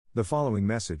The following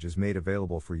message is made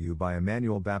available for you by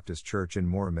Emmanuel Baptist Church in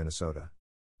Mora, Minnesota.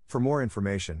 For more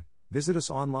information, visit us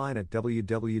online at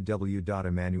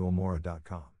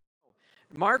www.emmanuelmora.com.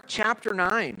 Mark chapter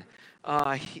 9.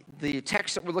 The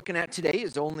text that we're looking at today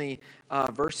is only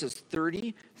verses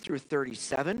 30 through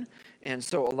 37. And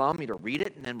so allow me to read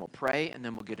it, and then we'll pray, and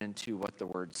then we'll get into what the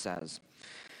word says.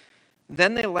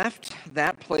 Then they left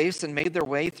that place and made their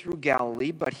way through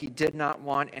Galilee, but he did not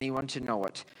want anyone to know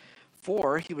it.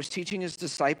 For he was teaching his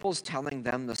disciples, telling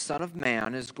them, the Son of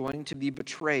Man is going to be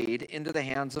betrayed into the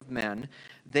hands of men.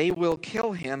 They will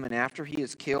kill him, and after he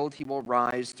is killed, he will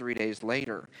rise 3 days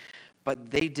later. But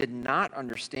they did not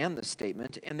understand this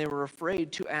statement, and they were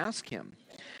afraid to ask him.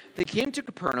 They came to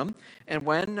Capernaum, and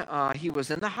when he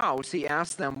was in the house, he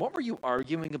asked them, what were you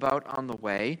arguing about on the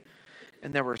way?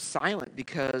 And they were silent,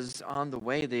 because on the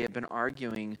way they had been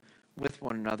arguing with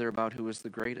one another about who was the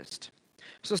greatest.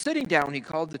 So sitting down, he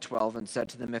called the 12 and said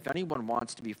to them, if anyone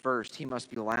wants to be first, he must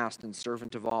be last and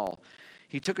servant of all.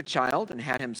 He took a child and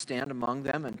had him stand among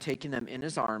them, and taking them in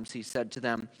his arms, he said to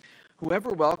them,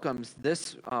 whoever welcomes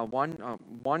this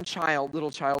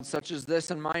little child such as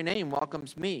this in my name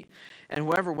welcomes me. And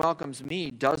whoever welcomes me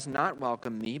does not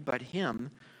welcome me, but him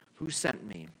who sent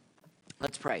me.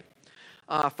 Let's pray.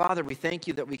 Father, we thank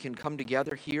you that we can come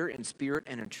together here in spirit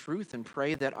and in truth, and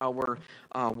pray that our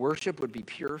worship would be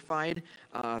purified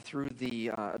through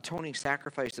the atoning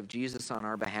sacrifice of Jesus on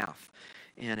our behalf.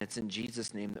 And it's in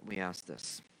Jesus' name that we ask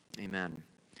this. Amen.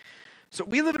 So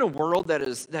we live in a world that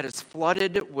is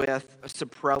flooded with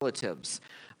superlatives.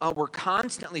 We're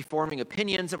constantly forming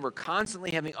opinions, and we're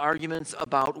constantly having arguments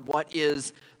about what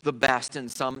is the best in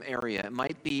some area. It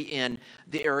might be in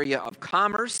the area of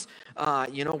commerce.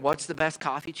 What's the best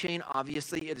coffee chain?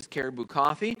 Obviously, it is Caribou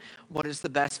Coffee. What is the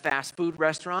best fast food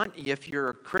restaurant? If you're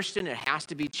a Christian, it has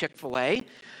to be Chick-fil-A.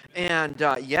 And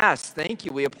yes, thank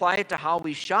you. We apply it to how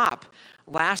we shop.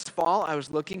 Last fall, I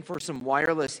was looking for some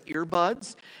wireless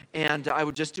earbuds, and I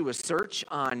would just do a search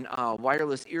on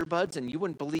wireless earbuds, and you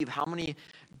wouldn't believe how many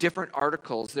different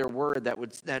articles there were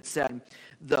that said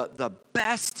the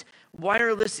best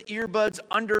wireless earbuds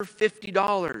under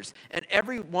 $50. And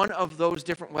every one of those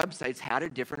different websites had a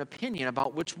different opinion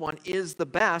about which one is the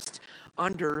best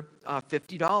under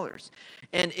 $50.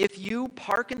 And if you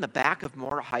park in the back of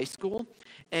Mora High School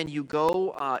and you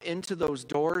go into those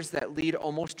doors that lead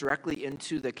almost directly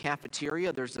into the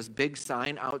cafeteria, there's this big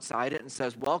sign outside it and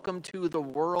says, welcome to the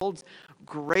world's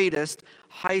greatest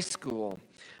high school.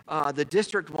 The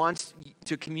district wants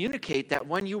to communicate that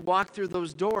when you walk through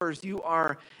those doors, you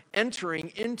are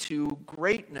entering into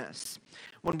greatness.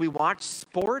 When we watch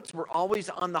sports, we're always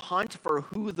on the hunt for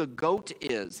who the GOAT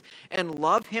is. And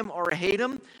love him or hate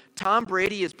him, Tom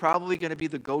Brady is probably going to be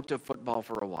the GOAT of football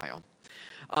for a while.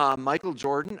 Michael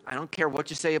Jordan, I don't care what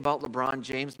you say about LeBron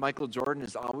James, Michael Jordan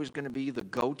is always going to be the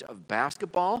GOAT of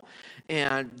basketball,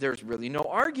 and there's really no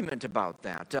argument about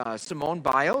that. Simone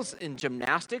Biles in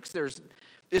gymnastics, it's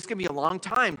going to be a long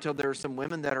time till there are some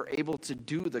women that are able to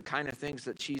do the kind of things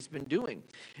that she's been doing.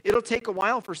 It'll take a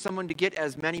while for someone to get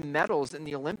as many medals in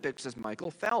the Olympics as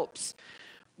Michael Phelps.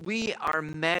 We are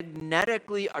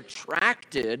magnetically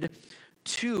attracted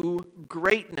to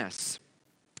greatness.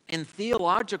 In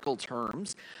theological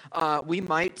terms, we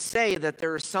might say that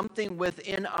there is something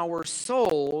within our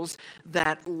souls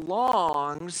that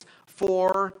longs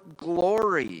for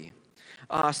glory.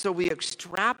 So we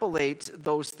extrapolate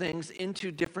those things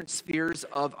into different spheres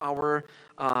of our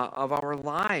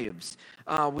lives.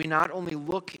 We not only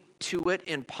look to it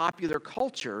in popular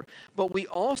culture, but we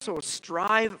also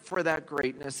strive for that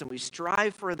greatness, and we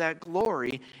strive for that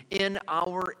glory in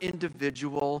our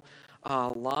individual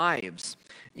lives.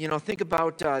 Think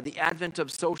about the advent of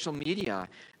social media.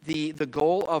 The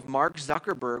goal of Mark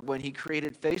Zuckerberg when he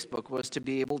created Facebook was to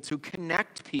be able to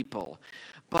connect people.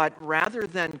 But rather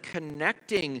than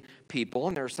connecting people,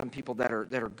 and there are some people that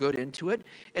are good into it,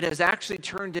 it has actually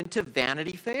turned into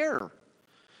Vanity Fair,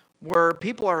 where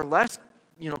people are less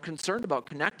concerned about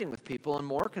connecting with people and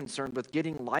more concerned with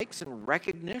getting likes and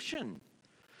recognition.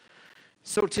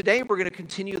 So today we're going to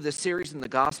continue the series in the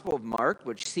Gospel of Mark,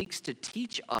 which seeks to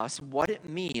teach us what it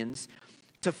means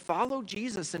to follow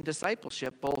Jesus in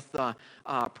discipleship, both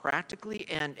practically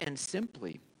and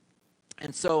simply.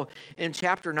 And so in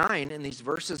chapter 9, in these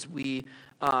verses we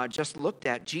just looked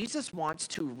at, Jesus wants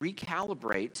to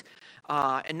recalibrate,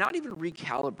 and not even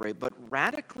recalibrate, but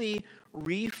radically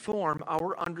reform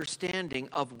our understanding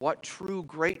of what true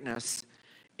greatness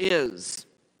is.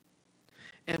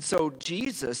 And so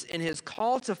Jesus, in his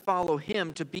call to follow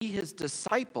him, to be his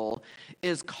disciple,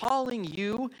 is calling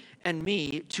you and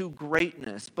me to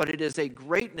greatness. But it is a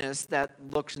greatness that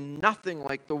looks nothing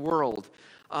like the world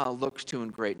looks to in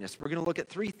greatness. We're going to look at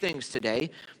three things today.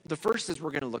 The first is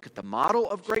we're going to look at the model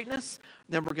of greatness,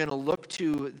 then we're going to look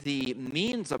to the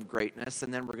means of greatness,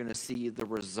 and then we're going to see the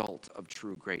result of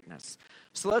true greatness.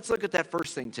 So let's look at that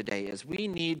first thing today, is we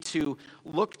need to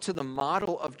look to the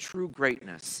model of true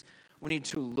greatness. We need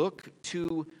to look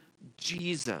to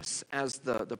Jesus as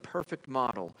the perfect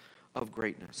model of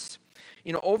greatness.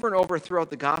 You know, over and over throughout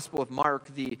the Gospel of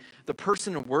Mark, the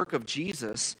person and work of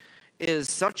Jesus is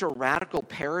such a radical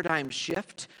paradigm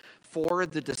shift for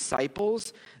the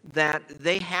disciples that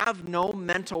they have no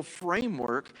mental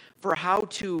framework for how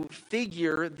to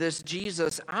figure this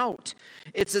Jesus out.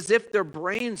 It's as if their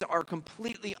brains are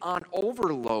completely on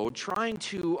overload trying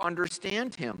to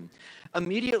understand him.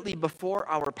 Immediately before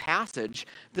our passage,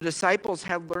 the disciples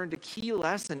had learned a key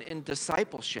lesson in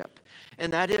discipleship,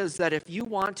 and that is that if you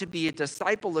want to be a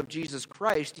disciple of Jesus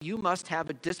Christ, you must have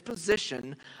a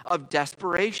disposition of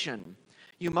desperation.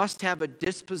 You must have a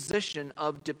disposition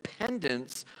of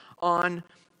dependence on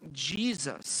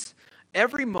Jesus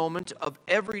every moment of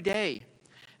every day.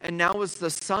 And now as the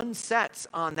sun sets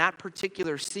on that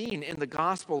particular scene in the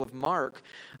Gospel of Mark,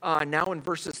 now in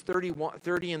verses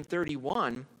 30 and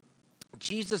 31,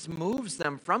 Jesus moves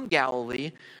them from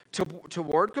Galilee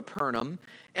toward Capernaum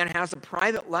and has a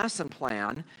private lesson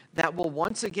plan that will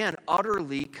once again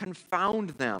utterly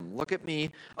confound them. Look at me.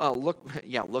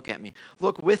 Look at me.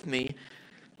 Look with me.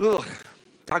 Ugh,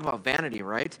 talk about vanity,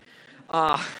 right?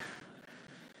 I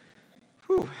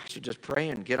should just pray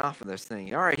and get off of this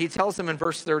thing. All right, he tells them in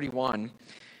verse 31,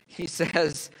 he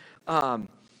says, the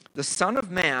Son of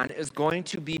Man is going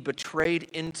to be betrayed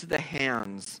into the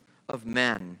hands of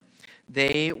men.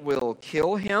 They will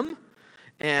kill him,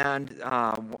 and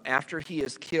after he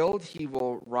is killed, he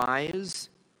will rise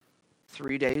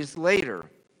 3 days later.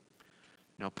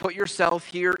 Now, put yourself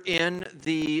here in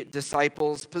the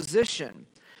disciples' position.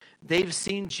 They've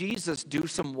seen Jesus do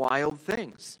some wild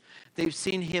things. They've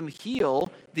seen him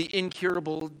heal the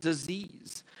incurable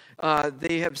disease.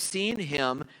 They have seen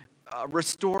him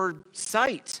restore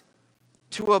sight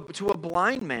to a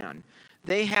blind man.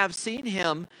 They have seen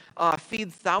him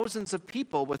feed thousands of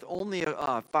people with only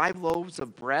 5 loaves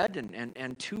of bread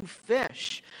and 2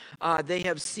 fish. They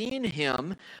have seen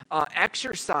him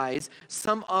exorcise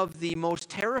some of the most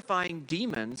terrifying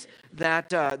demons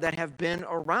that have been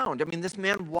around. I mean, this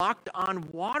man walked on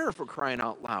water, for crying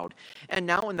out loud. And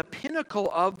now in the pinnacle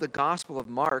of the Gospel of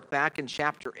Mark, back in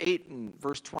chapter 8 and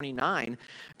verse 29,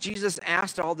 Jesus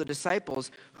asked all the disciples,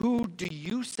 "Who do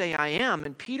you say I am?"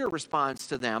 And Peter responds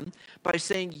to them by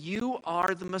saying, "You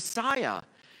are the Messiah."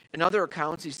 In other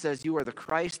accounts, he says, "You are the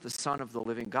Christ, the Son of the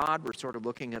living God." We're sort of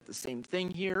looking at the same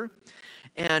thing here.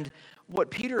 And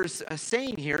what Peter is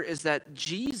saying here is that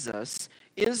Jesus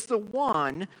is the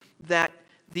one that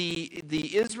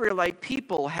the Israelite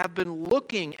people have been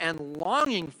looking and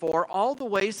longing for all the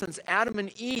way since Adam and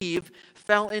Eve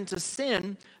fell into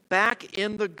sin back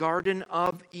in the Garden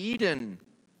of Eden.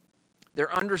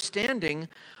 Their understanding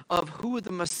of who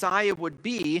the Messiah would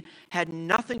be had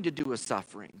nothing to do with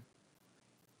suffering.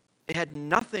 It had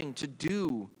nothing to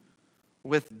do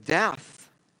with death.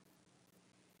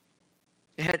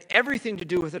 It had everything to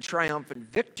do with a triumphant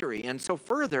victory. And so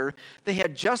further, they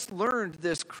had just learned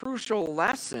this crucial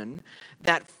lesson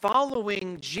that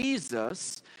following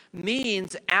Jesus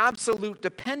means absolute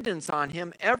dependence on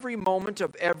him every moment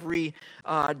of every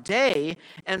day.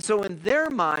 And so in their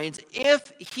minds,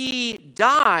 if he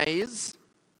dies,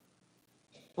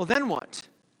 well, then what?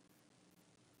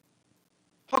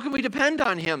 How can we depend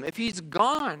on him if he's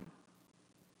gone?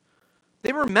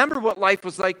 They remember what life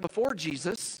was like before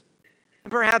Jesus,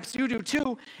 and perhaps you do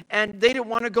too, and they didn't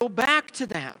want to go back to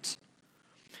that.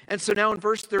 And so now in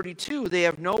verse 32, they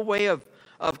have no way of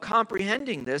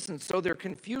comprehending this, and so their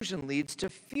confusion leads to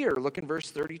fear. Look in verse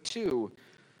 32.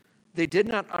 They did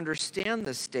not understand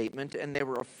this statement, and they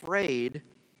were afraid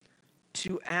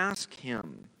to ask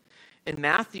him. In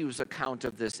Matthew's account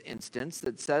of this instance,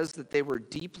 it says that they were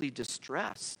deeply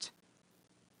distressed.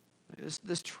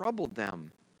 This troubled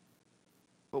them.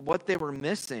 But what they were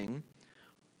missing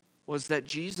was that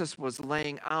Jesus was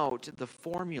laying out the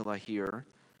formula here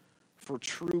for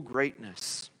true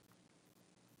greatness.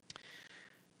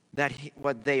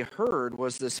 What they heard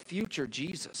was this future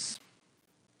Jesus,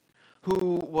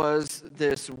 who was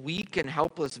this weak and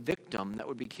helpless victim that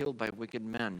would be killed by wicked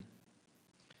men.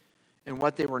 And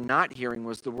what they were not hearing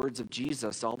was the words of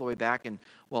Jesus all the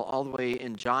way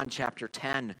in John chapter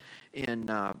 10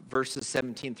 in verses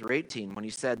 17 through 18 when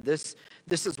he said, this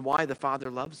is why the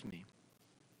Father loves me,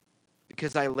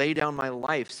 because I lay down my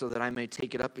life so that I may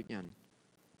take it up again.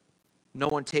 No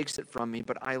one takes it from me,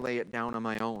 but I lay it down on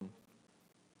my own.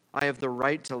 I have the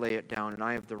right to lay it down, and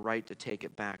I have the right to take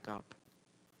it back up.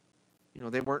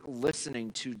 They weren't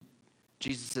listening to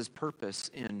Jesus'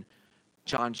 purpose in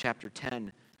John chapter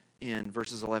 10 in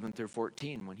verses 11 through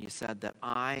 14 when he said that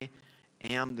I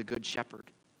am the good shepherd.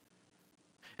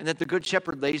 And that the good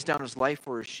shepherd lays down his life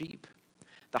for his sheep.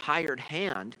 The hired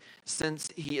hand, since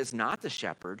he is not the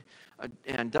shepherd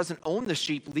and doesn't own the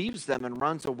sheep, leaves them and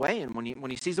runs away. And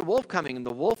when he sees a wolf coming, and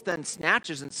the wolf then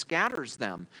snatches and scatters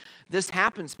them. This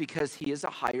happens because he is a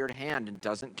hired hand and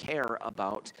doesn't care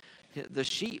about the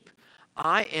sheep.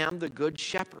 I am the good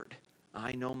shepherd.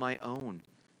 I know my own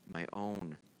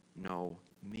know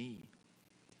me.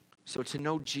 So to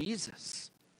know Jesus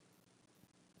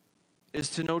is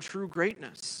to know true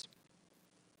greatness.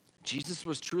 Jesus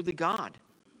was truly God,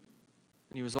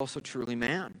 and he was also truly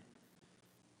man.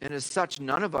 And as such,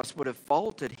 none of us would have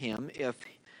faulted him if,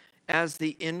 as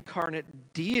the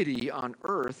incarnate deity on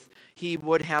earth, he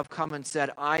would have come and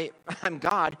said, I'm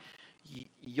God,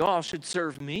 y'all should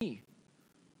serve me.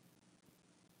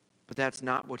 But that's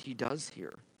not what he does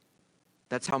here.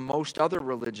 That's how most other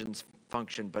religions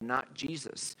function, but not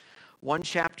Jesus. One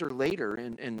chapter later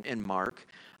in Mark,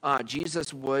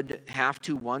 Jesus would have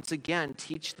to once again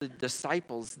teach the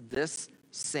disciples this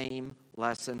same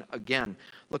lesson again.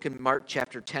 Look in Mark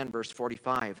chapter 10, verse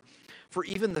 45. For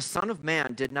even the Son of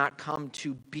Man did not come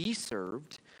to be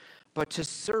served, but to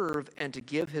serve and to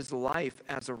give his life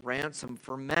as a ransom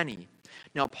for many.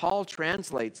 Now, Paul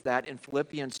translates that in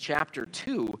Philippians chapter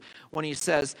 2 when he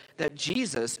says that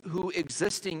Jesus, who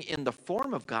existing in the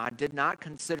form of God, did not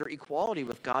consider equality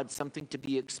with God something to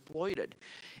be exploited.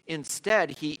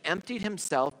 Instead, he emptied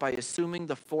himself by assuming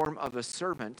the form of a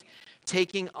servant,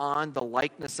 taking on the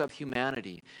likeness of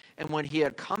humanity. And when he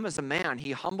had come as a man,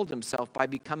 he humbled himself by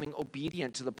becoming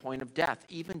obedient to the point of death,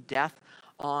 even death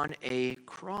on a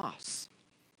cross.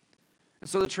 And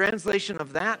so the translation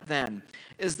of that then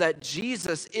is that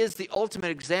Jesus is the ultimate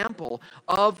example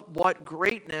of what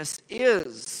greatness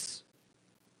is.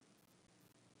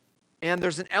 And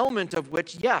there's an element of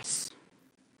which, yes,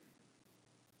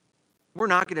 we're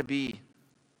not going to be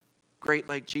great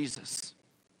like Jesus.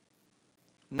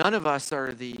 None of us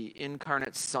are the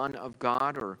incarnate Son of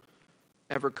God or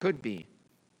ever could be.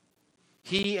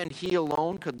 He and he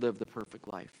alone could live the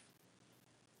perfect life.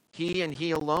 He and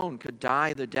he alone could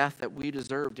die the death that we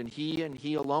deserved, and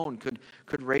he alone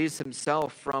could raise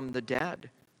himself from the dead.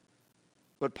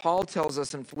 But Paul tells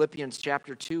us in Philippians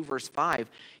chapter 2, verse 5,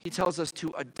 he tells us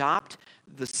to adopt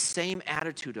the same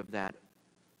attitude of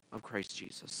Christ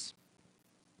Jesus.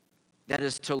 That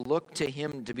is to look to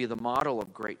him to be the model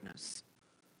of greatness.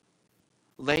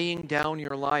 Laying down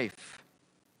your life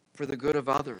for the good of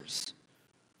others.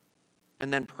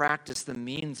 And then practice the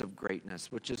means of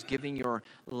greatness, which is giving your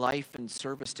life and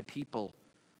service to people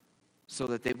so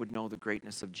that they would know the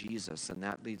greatness of Jesus. And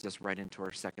that leads us right into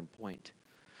our second point,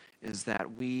 is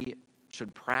that we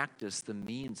should practice the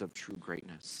means of true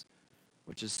greatness,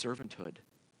 which is servanthood.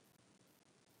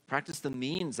 Practice the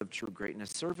means of true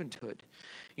greatness, servanthood.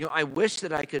 I wish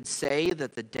that I could say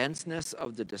that the denseness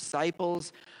of the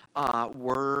disciples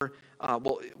would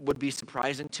be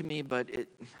surprising to me, but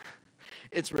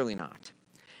it's really not.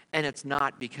 And it's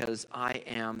not because I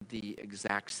am the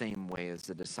exact same way as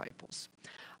the disciples.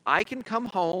 I can come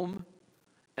home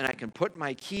and I can put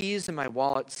my keys in my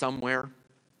wallet somewhere.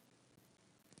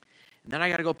 And then I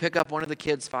got to go pick up one of the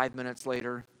kids 5 minutes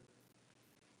later.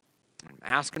 I'm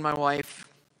asking my wife,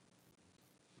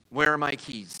 where are my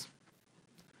keys?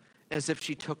 As if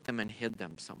she took them and hid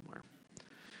them somewhere.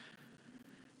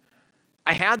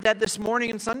 I had that this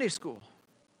morning in Sunday school.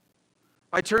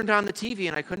 I turned on the TV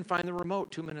and I couldn't find the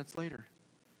remote 2 minutes later.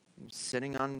 I'm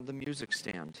sitting on the music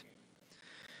stand.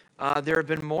 There have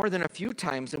been more than a few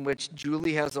times in which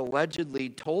Julie has allegedly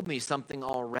told me something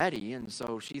already, and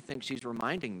so she thinks she's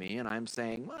reminding me, and I'm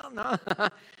saying, well, no,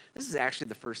 this is actually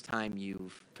the first time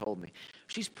you've told me.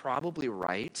 She's probably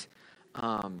right.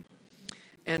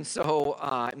 And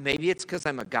so maybe it's because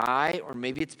I'm a guy, or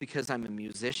maybe it's because I'm a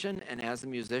musician, and as a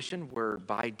musician, we're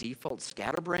by default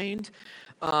scatterbrained.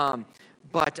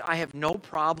 But I have no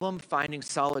problem finding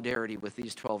solidarity with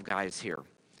these 12 guys here,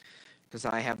 because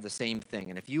I have the same thing.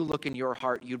 And if you look in your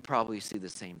heart, you'd probably see the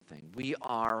same thing. We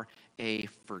are a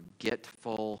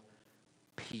forgetful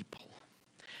people.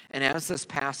 And as this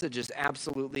passage is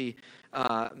absolutely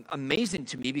amazing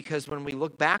to me, because when we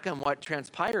look back on what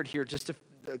transpired here just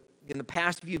in the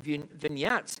past few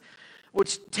vignettes,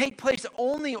 which take place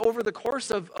only over the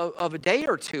course of a day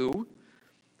or two,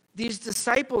 these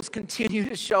disciples continue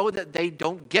to show that they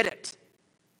don't get it.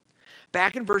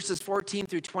 Back in verses 14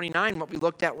 through 29, what we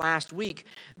looked at last week,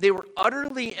 they were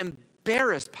utterly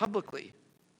embarrassed publicly.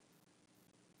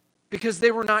 because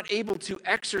they were not able to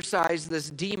exorcise this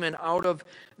demon out of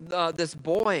this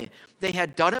boy. They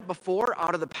had done it before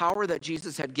out of the power that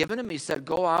Jesus had given him. He said,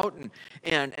 go out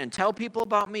and tell people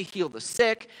about me, heal the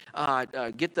sick,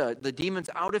 get the demons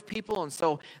out of people. And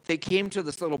so they came to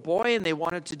this little boy and they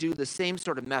wanted to do the same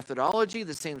sort of methodology,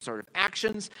 the same sort of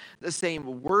actions, the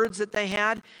same words that they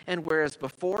had. And whereas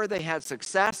before they had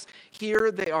success,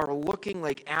 here they are looking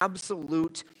like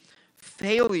absolute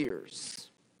failures.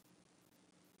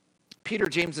 Peter,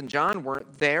 James, and John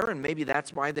weren't there, and maybe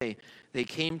that's why they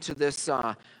came to this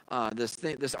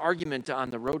argument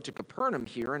on the road to Capernaum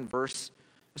here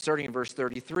starting in verse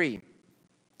 33. It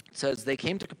says, they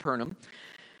came to Capernaum.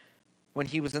 When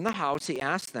he was in the house, he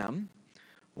asked them,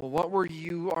 well, what were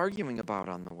you arguing about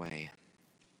on the way?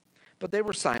 But they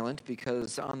were silent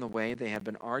because on the way they had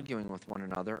been arguing with one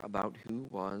another about who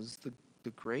was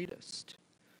the greatest.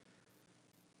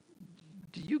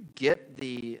 Do you get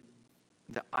the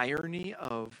irony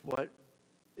of what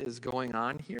is going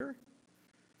on here?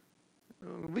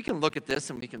 We can look at this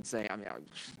and we can say,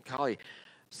 golly,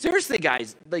 seriously,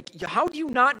 guys, like, how do you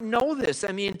not know this?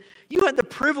 I mean, you had the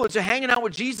privilege of hanging out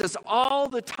with Jesus all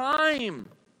the time.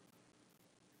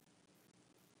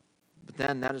 But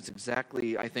then that is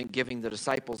exactly, I think, giving the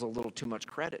disciples a little too much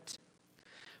credit.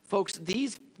 Folks,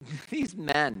 these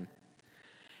men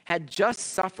had just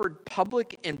suffered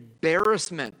public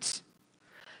embarrassment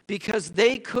because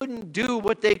they couldn't do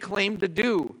what they claimed to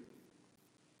do,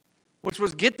 which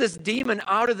was get this demon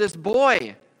out of this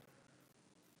boy.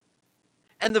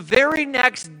 And the very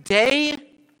next day,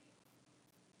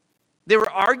 they were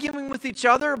arguing with each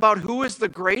other about who is the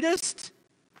greatest.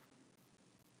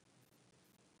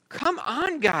 Come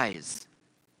on, guys.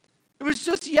 It was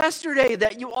just yesterday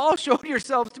that you all showed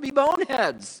yourselves to be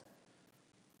boneheads.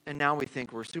 And now we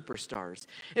think we're superstars.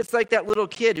 It's like that little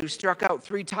kid who struck out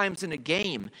 3 times in a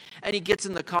game, and he gets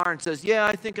in the car and says, yeah,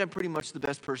 I think I'm pretty much the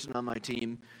best person on my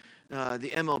team. The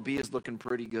MLB is looking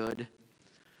pretty good.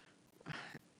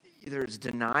 Either it's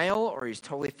denial or he's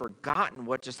totally forgotten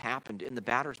what just happened in the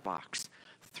batter's box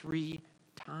 3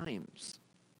 times.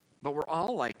 But we're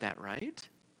all like that, right?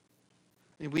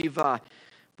 We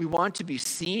want to be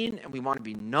seen and we want to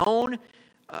be known.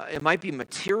 It might be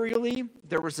materially.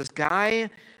 There was this guy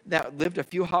that lived a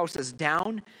few houses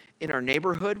down in our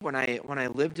neighborhood when I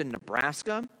lived in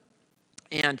Nebraska,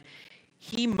 and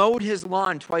he mowed his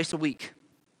lawn twice a week.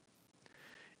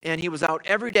 And he was out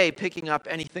every day picking up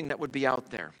anything that would be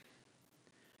out there.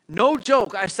 No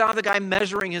joke, I saw the guy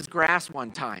measuring his grass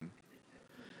one time.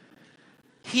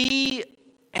 He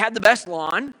had the best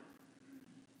lawn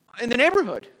in the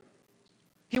neighborhood.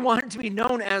 He wanted to be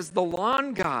known as the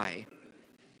lawn guy.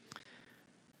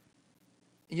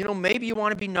 You know, maybe you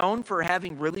want to be known for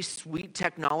having really sweet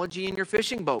technology in your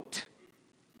fishing boat.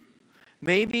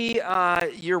 Maybe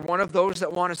you're one of those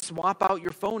that want to swap out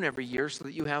your phone every year so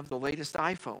that you have the latest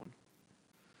iPhone.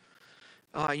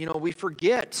 We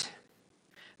forget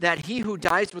that he who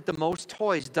dies with the most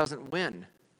toys doesn't win.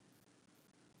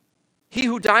 He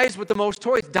who dies with the most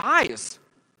toys dies.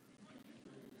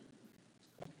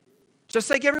 Just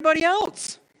like everybody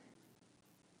else.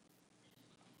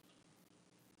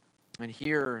 And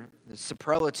here, the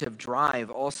superlative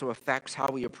drive also affects how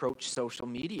we approach social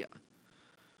media.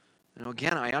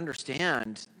 Again, I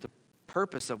understand the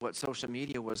purpose of what social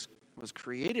media was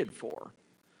created for.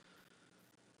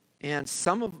 And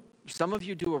some of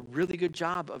you do a really good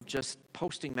job of just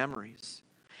posting memories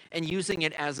and using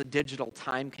it as a digital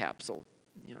time capsule.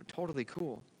 Totally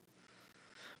cool.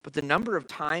 But the number of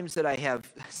times that I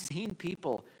have seen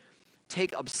people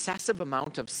take obsessive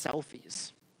amount of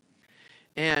selfies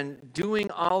and doing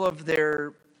all of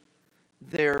their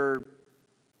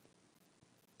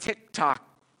TikTok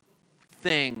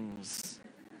things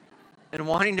and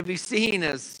wanting to be seen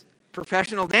as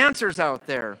professional dancers out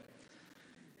there.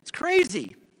 It's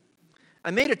crazy. I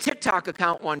made a TikTok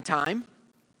account one time,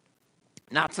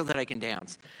 not so that I can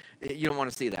dance. You don't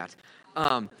want to see that.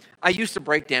 I used to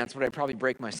break dance, but I'd probably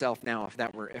break myself now if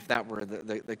that were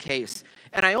the case.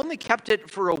 And I only kept it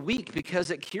for a week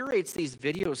because it curates these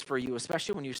videos for you,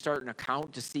 especially when you start an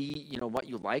account to see, what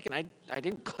you like. And I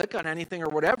didn't click on anything or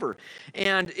whatever.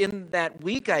 And in that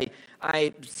week,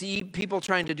 I see people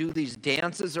trying to do these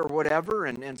dances or whatever,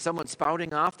 and someone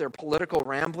spouting off their political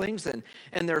ramblings, and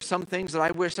there are some things that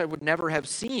I wish I would never have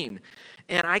seen.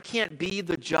 And I can't be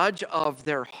the judge of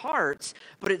their hearts,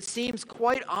 but it seems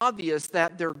quite obvious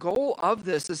that their goal of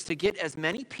this is to get as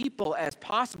many people as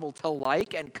possible to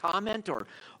like and comment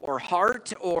or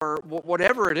heart or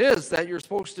whatever it is that you're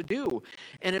supposed to do.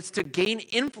 And it's to gain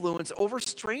influence over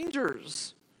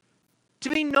strangers, to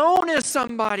be known as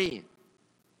somebody.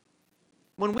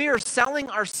 When we are selling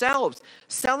ourselves,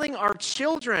 selling our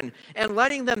children, and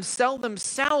letting them sell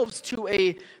themselves to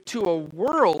a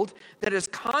world that is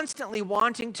constantly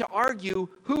wanting to argue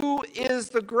who is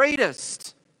the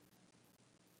greatest.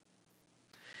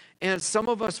 And some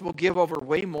of us will give over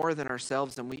way more than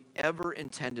ourselves than we ever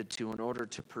intended to in order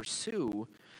to pursue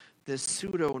this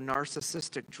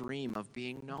pseudo-narcissistic dream of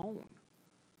being known.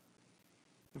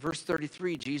 In verse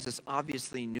 33, Jesus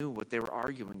obviously knew what they were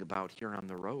arguing about here on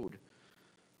the road,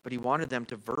 but he wanted them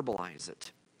to verbalize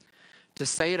it, to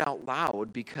say it out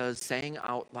loud, because saying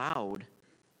out loud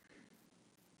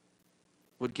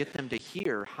would get them to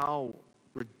hear how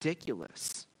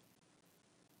ridiculous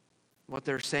what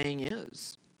they're saying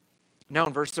is. Now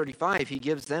in verse 35, he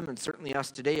gives them, and certainly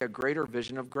us today, a greater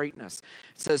vision of greatness.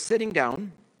 It says, sitting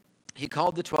down, he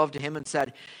called the 12 to him and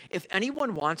said, if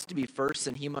anyone wants to be first,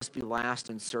 then he must be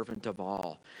last and servant of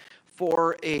all.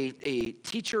 For a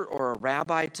teacher or a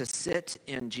rabbi to sit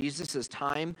in Jesus'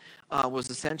 time was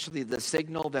essentially the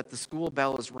signal that the school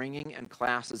bell is ringing and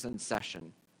class is in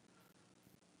session.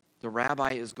 The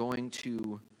rabbi is going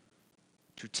to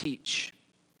teach.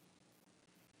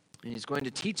 And he's going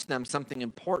to teach them something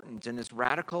important. And as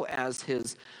radical as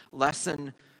his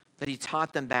lesson that he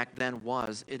taught them back then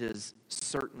was, it is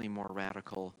certainly more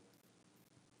radical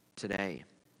today.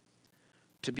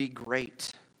 To be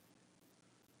great,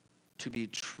 to be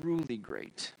truly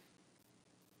great,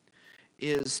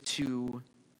 is to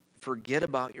forget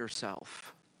about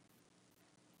yourself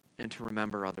and to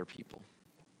remember other people.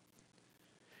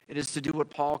 It is to do what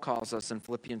Paul calls us in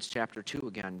Philippians chapter 2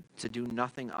 again, to do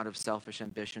nothing out of selfish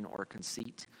ambition or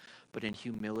conceit, but in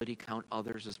humility count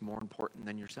others as more important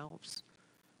than yourselves.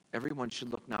 Everyone should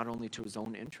look not only to his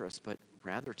own interests, but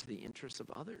rather to the interests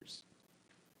of others.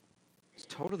 It's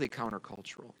totally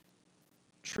countercultural.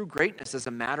 True greatness is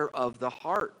a matter of the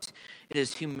heart. It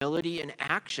is humility in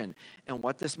action. And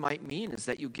what this might mean is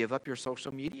that you give up your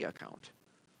social media account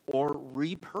or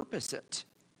repurpose it.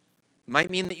 It might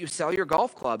mean that you sell your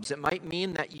golf clubs. It might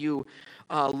mean that you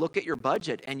look at your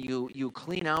budget and you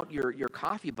clean out your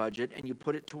coffee budget and you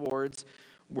put it towards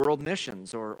world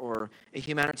missions or a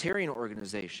humanitarian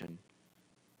organization.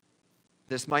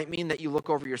 This might mean that you look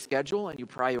over your schedule and you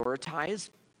prioritize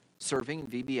serving in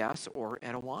VBS or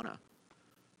at Awana,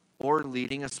 or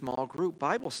leading a small group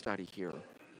Bible study here,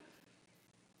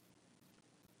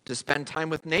 to spend time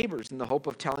with neighbors in the hope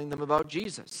of telling them about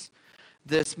Jesus.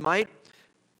 This might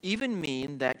even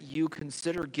mean that you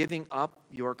consider giving up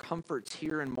your comforts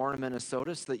here in Mora,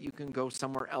 Minnesota, so that you can go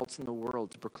somewhere else in the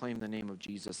world to proclaim the name of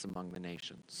Jesus among the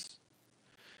nations.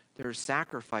 There's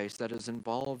sacrifice that is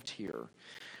involved here.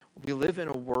 We live in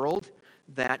a world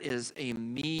that is a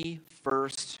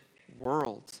me-first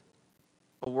world,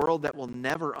 a world that will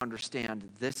never understand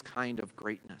this kind of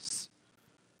greatness.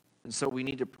 And so we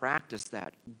need to practice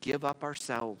that, give up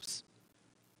ourselves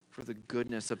for the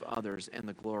goodness of others and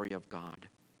the glory of God.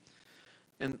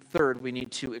 And third, we need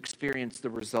to experience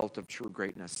the result of true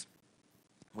greatness,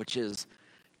 which is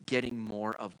getting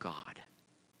more of God.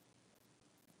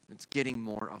 It's getting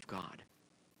more of God.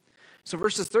 So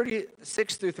verses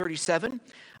 36 through 37,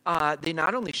 they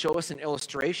not only show us an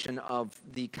illustration of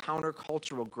the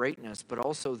countercultural greatness, but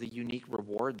also the unique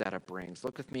reward that it brings.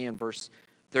 Look with me in verse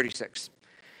 36.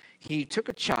 He took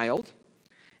a child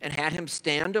and had him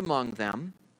stand among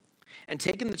them. And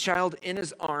taking the child in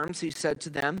his arms, he said to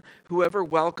them, whoever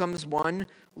welcomes one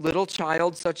little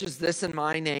child such as this in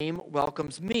my name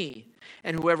welcomes me.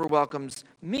 And whoever welcomes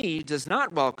me does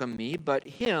not welcome me, but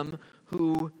him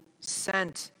who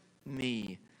sent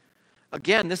me.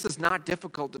 Again, this is not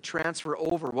difficult to transfer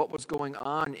over what was going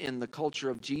on in the culture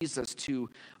of Jesus to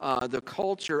the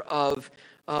culture of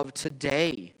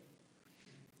today.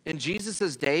 In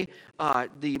Jesus' day,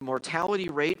 the mortality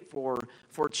rate for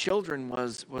children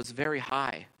was very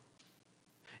high.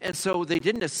 And so they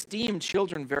didn't esteem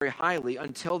children very highly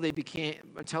until they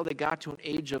got to an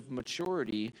age of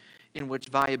maturity in which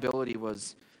viability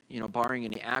was, barring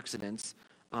any accidents,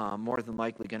 more than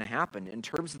likely going to happen. In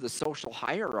terms of the social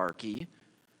hierarchy,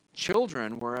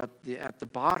 children were at the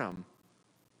bottom.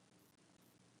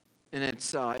 And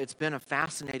it's been a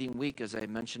fascinating week, as I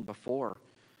mentioned before,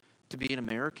 to be an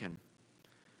American.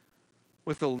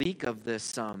 With the leak of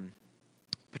this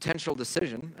potential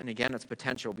decision, and again, it's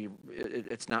potential,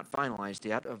 it's not finalized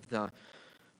yet, of the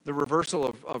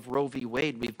reversal of Roe v.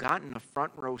 Wade, we've gotten a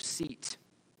front row seat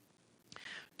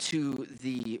to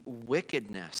the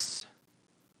wickedness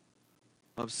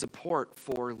of support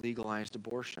for legalized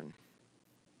abortion.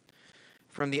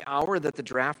 From the hour that the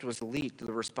draft was leaked,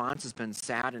 the response has been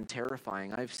sad and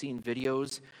terrifying. I've seen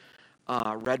videos,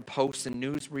 read posts and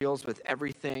newsreels with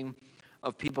everything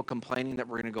of people complaining that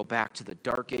we're going to go back to the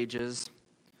dark ages,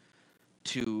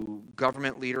 to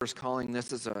government leaders calling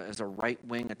this as a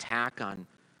right-wing attack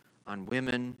on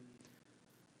women.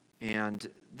 And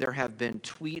there have been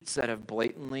tweets that have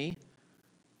blatantly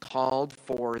called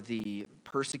for the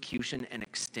persecution and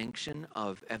extinction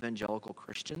of evangelical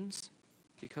Christians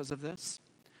because of this.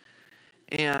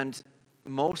 And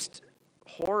most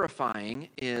horrifying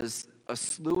is a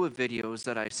slew of videos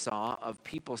that I saw of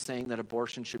people saying that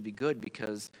abortion should be good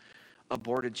because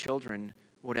aborted children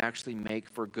would actually make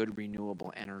for good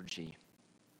renewable energy.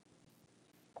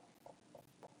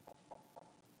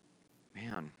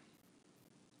 Man.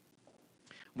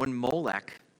 When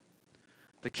Molech,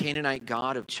 the Canaanite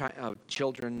god of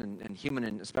children and human,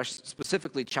 and especially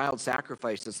specifically child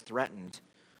sacrifice, is threatened,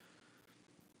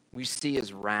 we see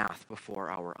his wrath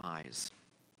before our eyes.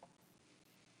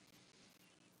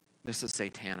 This is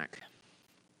satanic.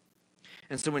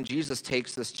 And so when Jesus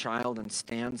takes this child and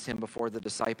stands him before the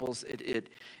disciples, it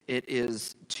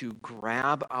is to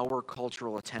grab our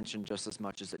cultural attention just as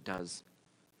much as it does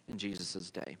in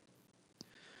Jesus' day.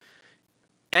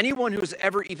 Anyone who's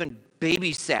ever even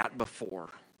babysat before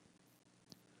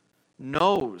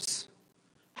knows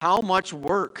how much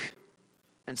work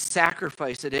and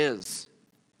sacrifice it is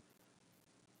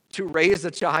to raise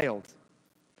a child.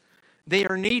 They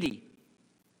are needy.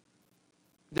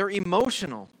 They're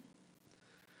emotional.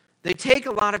 They take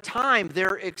a lot of time.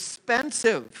 They're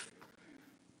expensive.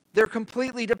 They're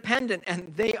completely dependent,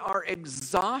 and they are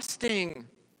exhausting.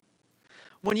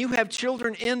 When you have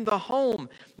children in the home,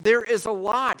 there is a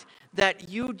lot that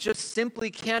you just simply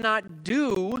cannot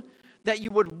do that you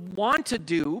would want to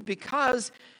do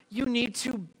because you need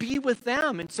to be with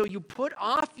them. And so you put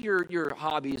off your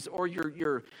hobbies or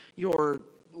your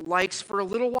likes for a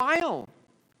little while.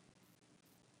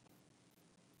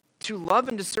 To love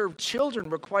and to serve children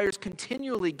requires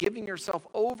continually giving yourself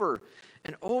over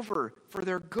and over for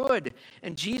their good.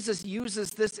 And Jesus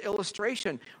uses this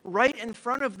illustration right in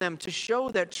front of them to show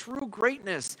that true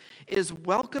greatness is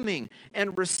welcoming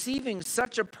and receiving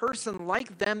such a person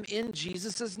like them in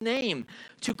Jesus' name.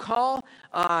 To call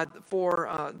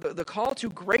the call to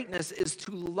greatness is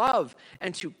to love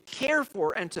and to care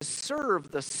for and to serve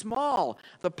the small,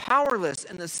 the powerless,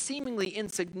 and the seemingly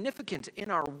insignificant in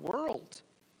our world.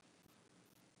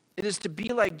 It is to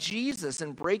be like Jesus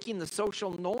in breaking the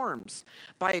social norms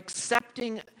by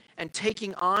accepting and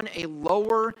taking on a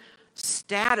lower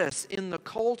status in the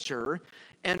culture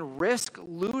and risk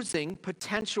losing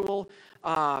potential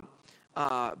power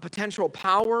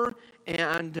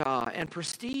and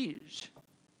prestige.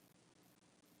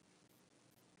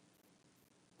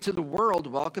 To the world,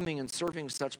 welcoming and serving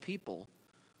such people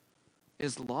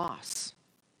is loss.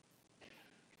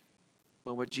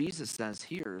 But what Jesus says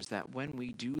here is that when we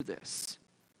do this,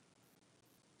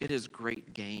 it is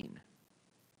great gain.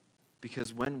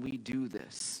 Because when we do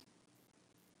this,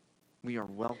 we are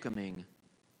welcoming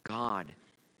God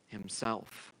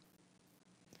himself.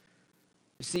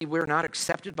 You see, we're not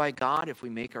accepted by God if we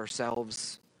make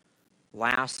ourselves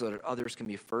last so that others can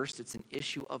be first. It's an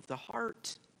issue of the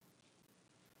heart.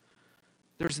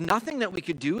 There's nothing that we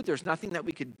could do, there's nothing that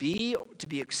we could be to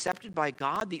be accepted by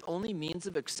God. The only means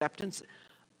of acceptance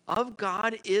of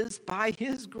God is by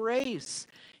his grace,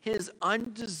 his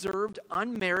undeserved,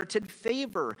 unmerited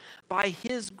favor. By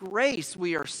his grace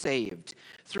we are saved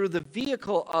through the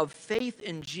vehicle of faith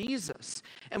in Jesus.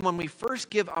 And when we first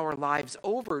give our lives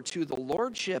over to the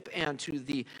lordship and to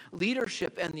the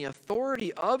leadership and the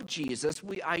authority of Jesus,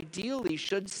 we ideally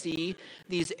should see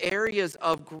these areas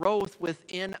of growth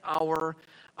within our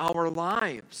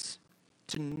lives.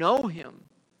 To know him,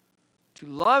 to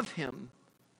love him,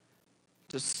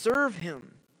 to serve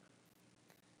him.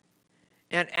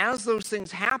 And as those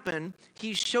things happen,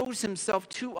 he shows himself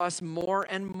to us more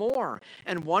and more.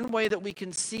 And one way that we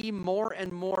can see more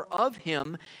and more of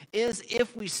him is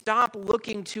if we stop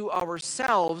looking to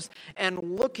ourselves and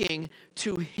looking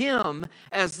to him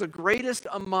as the greatest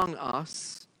among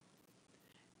us,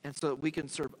 and so that we can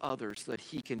serve others, so that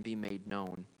he can be made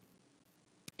known.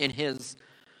 In his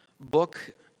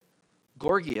book,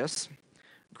 Gorgias,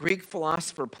 Greek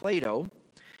philosopher Plato,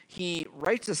 he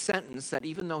writes a sentence that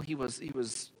even though he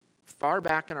was far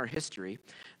back in our history,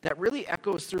 that really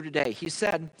echoes through today. He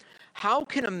said, "How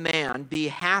can a man be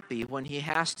happy when he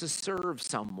has to serve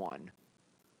someone?"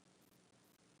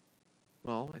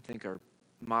 Well, I think our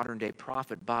modern day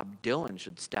prophet Bob Dylan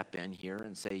should step in here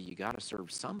and say, you got to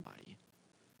serve somebody.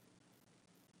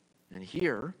 And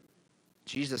here,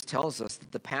 Jesus tells us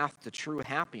that the path to true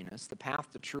happiness, the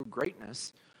path to true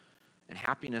greatness and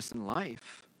happiness in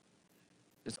life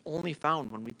is only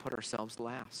found when we put ourselves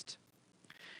last.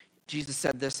 Jesus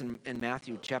said this in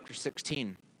Matthew chapter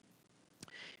 16.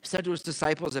 He said to his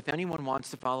disciples, if anyone wants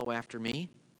to follow after me,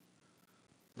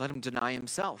 let him deny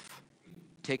himself,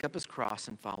 take up his cross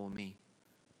and follow me.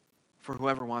 For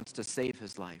whoever wants to save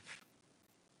his life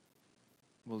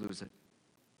will lose it.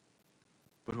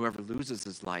 But whoever loses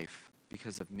his life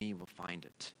because of me will find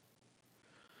it.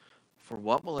 For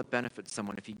what will it benefit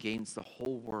someone if he gains the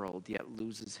whole world yet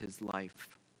loses his life?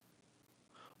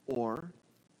 Or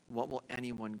what will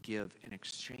anyone give in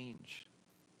exchange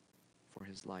for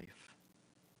his life?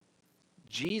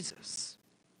 Jesus,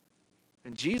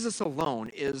 and Jesus alone,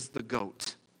 is the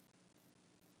GOAT,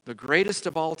 the greatest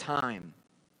of all time.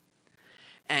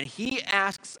 And he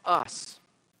asks us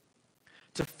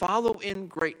to follow in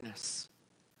greatness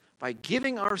by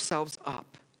giving ourselves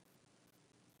up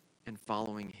and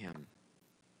following him.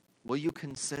 Will you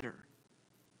consider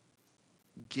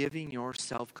giving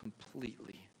yourself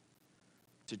completely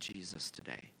to Jesus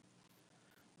today?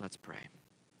 Let's pray.